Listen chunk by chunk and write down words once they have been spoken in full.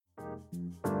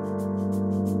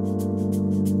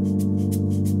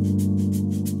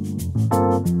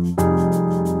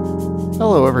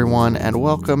Hello, everyone, and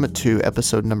welcome to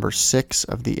episode number 6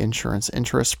 of the Insurance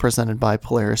Interest presented by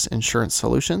Polaris Insurance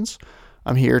Solutions.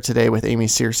 I'm here today with Amy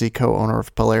Searcy, co-owner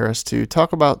of Polaris, to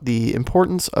talk about the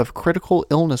importance of critical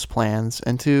illness plans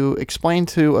and to explain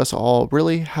to us all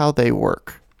really how they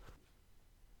work.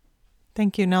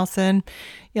 Thank you, Nelson.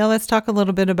 Yeah, let's talk a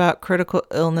little bit about critical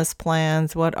illness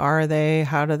plans. What are they?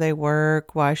 How do they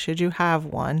work? Why should you have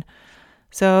one?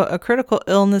 So a critical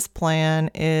illness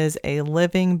plan is a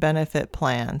living benefit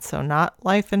plan. So not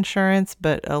life insurance,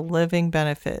 but a living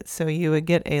benefit. So you would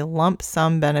get a lump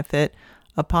sum benefit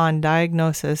upon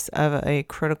diagnosis of a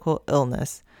critical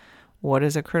illness. What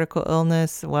is a critical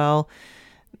illness? Well,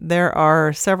 there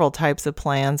are several types of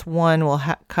plans. One will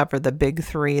cover the big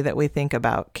three that we think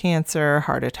about: cancer,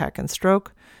 heart attack, and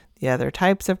stroke. The other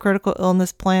types of critical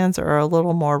illness plans are a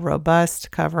little more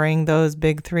robust, covering those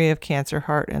big three of cancer,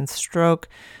 heart, and stroke,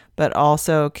 but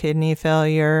also kidney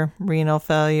failure, renal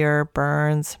failure,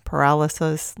 burns,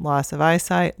 paralysis, loss of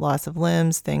eyesight, loss of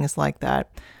limbs, things like that.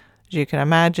 As you can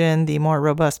imagine, the more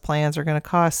robust plans are going to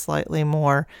cost slightly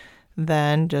more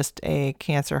than just a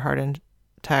cancer, heart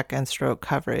attack, and stroke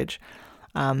coverage.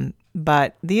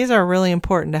 But these are really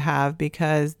important to have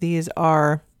because these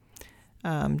are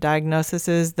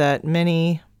diagnoses that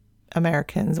many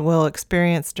Americans will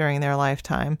experience during their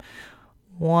lifetime.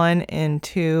 1 in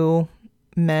 2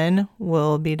 men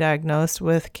will be diagnosed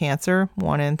with cancer.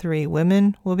 1 in 3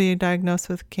 women will be diagnosed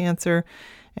with cancer.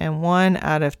 And 1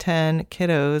 out of 10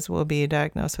 kiddos will be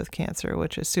diagnosed with cancer,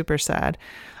 which is super sad.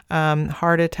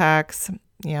 Heart attacks,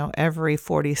 every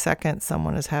 40 seconds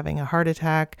someone is having a heart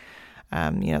attack.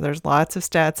 There's lots of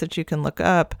stats that you can look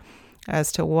up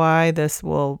as to why this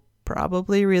will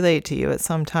probably relate to you at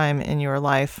some time in your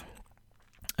life.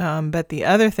 But the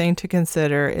other thing to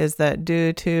consider is that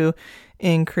due to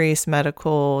increased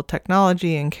medical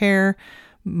technology and care,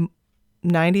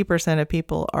 90% of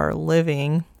people are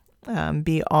living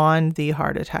beyond the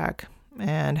heart attack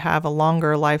and have a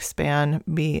longer lifespan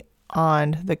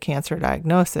beyond the cancer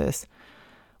diagnosis.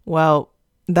 Well,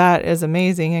 that is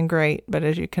amazing and great, but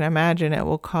as you can imagine, it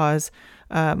will cause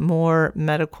more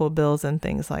medical bills and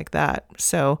things like that.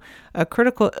 So a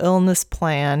critical illness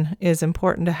plan is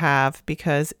important to have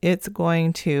because it's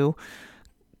going to,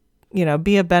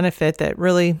 be a benefit that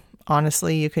really,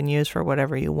 honestly, you can use for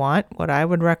whatever you want. What I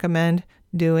would recommend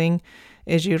doing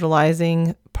is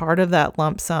utilizing part of that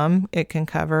lump sum. It can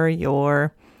cover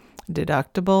your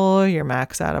deductible, your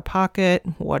max out of pocket.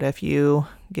 What if you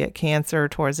get cancer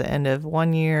towards the end of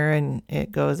 1 year and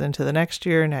it goes into the next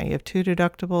year? Now you have 2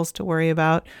 deductibles to worry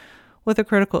about. With a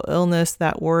critical illness,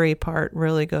 that worry part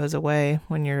really goes away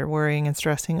when you're worrying and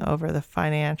stressing over the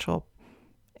financial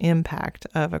impact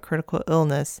of a critical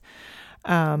illness.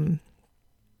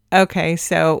 Okay,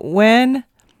 so when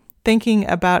thinking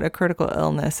about a critical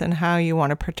illness and how you want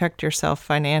to protect yourself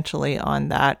financially on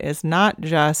that is not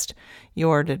just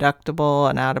your deductible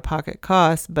and out-of-pocket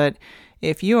costs, but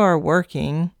if you are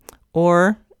working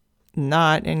or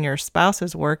not and your spouse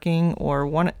is working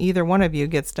or either one of you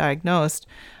gets diagnosed,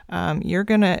 you're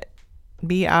going to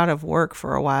be out of work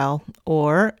for a while.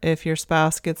 Or if your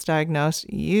spouse gets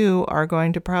diagnosed, you are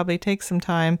going to probably take some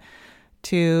time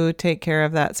to take care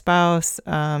of that spouse,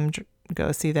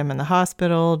 go see them in the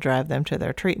hospital, drive them to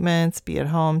their treatments, be at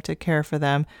home to care for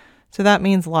them. So that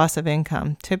means loss of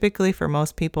income. Typically for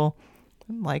most people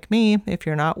like me, if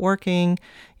you're not working,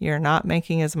 you're not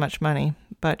making as much money,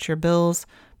 but your bills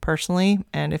personally,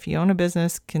 and if you own a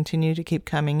business, continue to keep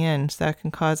coming in. So that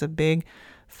can cause a big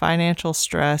financial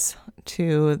stress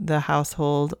to the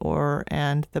household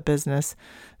and the business.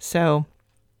 So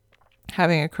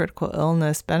having a critical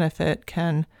illness benefit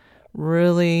can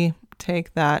really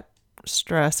take that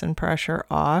stress and pressure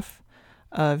off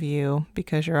of you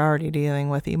because you're already dealing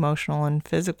with emotional and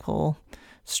physical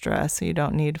stress, so you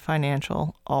don't need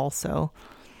financial also.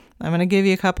 I'm going to give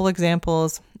you a couple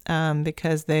examples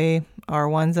because they are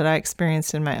ones that I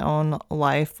experienced in my own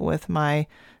life with my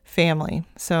family.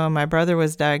 So my brother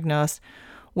was diagnosed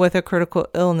with a critical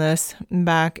illness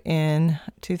back in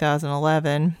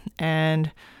 2011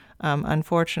 and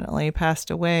unfortunately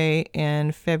passed away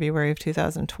in February of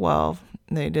 2012.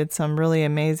 They did some really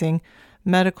amazing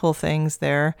medical things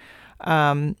there.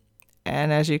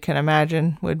 And as you can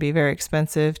imagine, would be very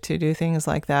expensive to do things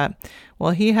like that.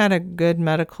 Well, he had a good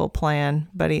medical plan,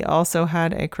 but he also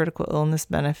had a critical illness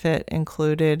benefit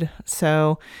included.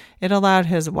 So it allowed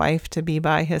his wife to be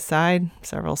by his side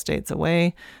several states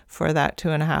away for that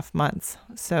 2.5 months.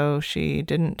 So she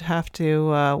didn't have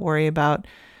to worry about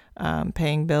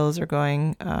paying bills or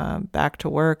going back to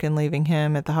work and leaving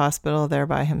him at the hospital there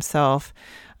by himself.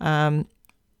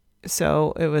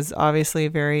 So it was obviously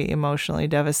very emotionally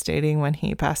devastating when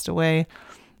he passed away,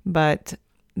 but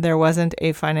there wasn't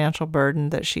a financial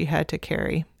burden that she had to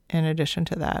carry in addition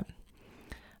to that.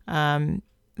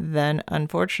 Then,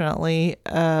 unfortunately,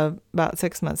 about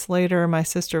 6 months later, my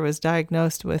sister was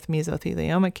diagnosed with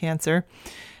mesothelioma cancer.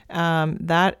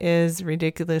 That is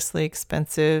ridiculously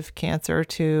expensive cancer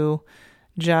to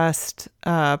just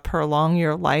prolong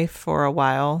your life for a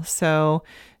while. So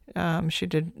she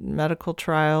did medical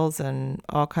trials and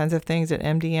all kinds of things at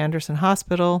MD Anderson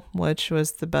Hospital, which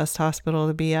was the best hospital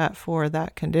to be at for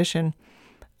that condition.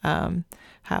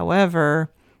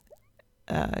 However,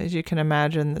 as you can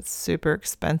imagine, that's super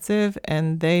expensive,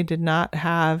 and they did not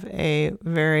have a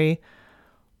very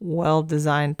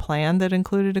well-designed plan that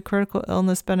included a critical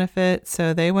illness benefit.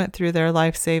 So they went through their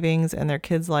life savings and their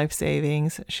kids' life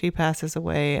savings. She passes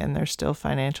away, and there's still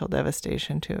financial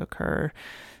devastation to occur.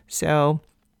 So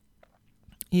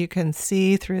you can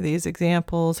see through these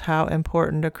examples how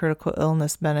important a critical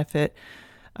illness benefit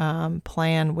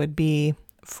plan would be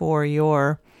for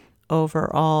your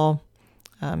overall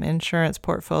insurance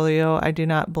portfolio. I do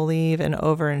not believe in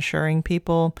over-insuring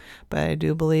people, but I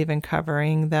do believe in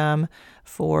covering them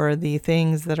for the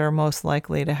things that are most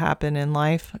likely to happen in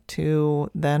life, to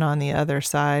then on the other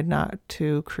side not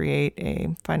to create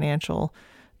a financial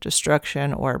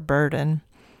destruction or burden.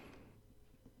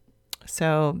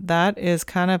 So that is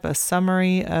kind of a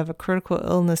summary of a critical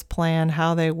illness plan,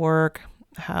 how they work,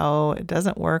 how it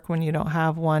doesn't work when you don't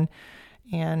have one.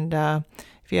 And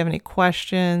if you have any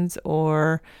questions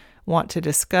or want to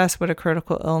discuss what a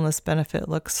critical illness benefit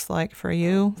looks like for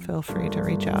you, feel free to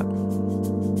reach out.